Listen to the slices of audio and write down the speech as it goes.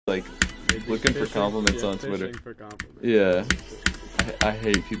like looking for compliments on Twitter. For compliments. Yeah, I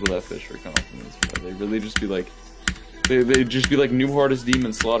hate people that fish for compliments, bro. They really just be like, they just be like, new hardest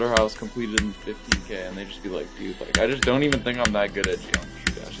demon slaughterhouse completed in 15k, and they just be like, dude, like I just don't even think I'm that good at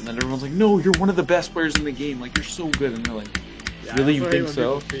geometry dash. And then everyone's like, no, you're one of the best players in the game. Like you're so good, and they're like, Yeah, really, you think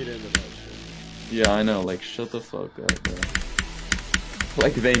so? Yeah, I know. Like shut the fuck up, bro.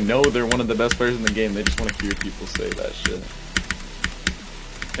 Like they know they're one of the best players in the game. They just want to hear people say that shit.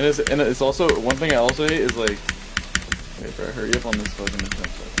 And it's also one thing I also hate is like, wait, bro, hurry up on this fucking attempt.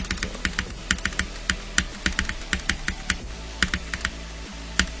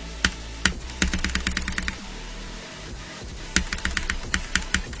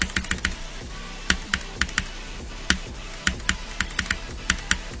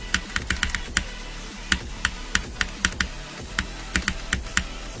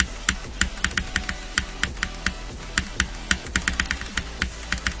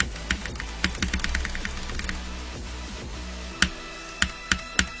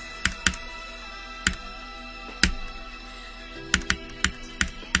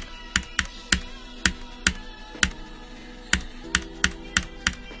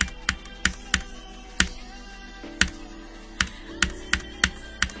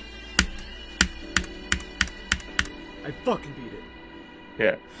 I fucking beat it.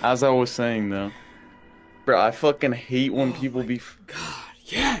 Yeah, as I was saying though, bro, I fucking hate when people be. God,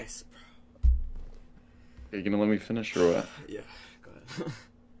 yes, bro. Are you gonna let me finish or what? Yeah,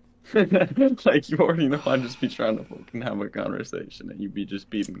 go ahead. Like you already know, I just be trying to fucking have a conversation and you be just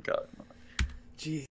beating God. Jeez.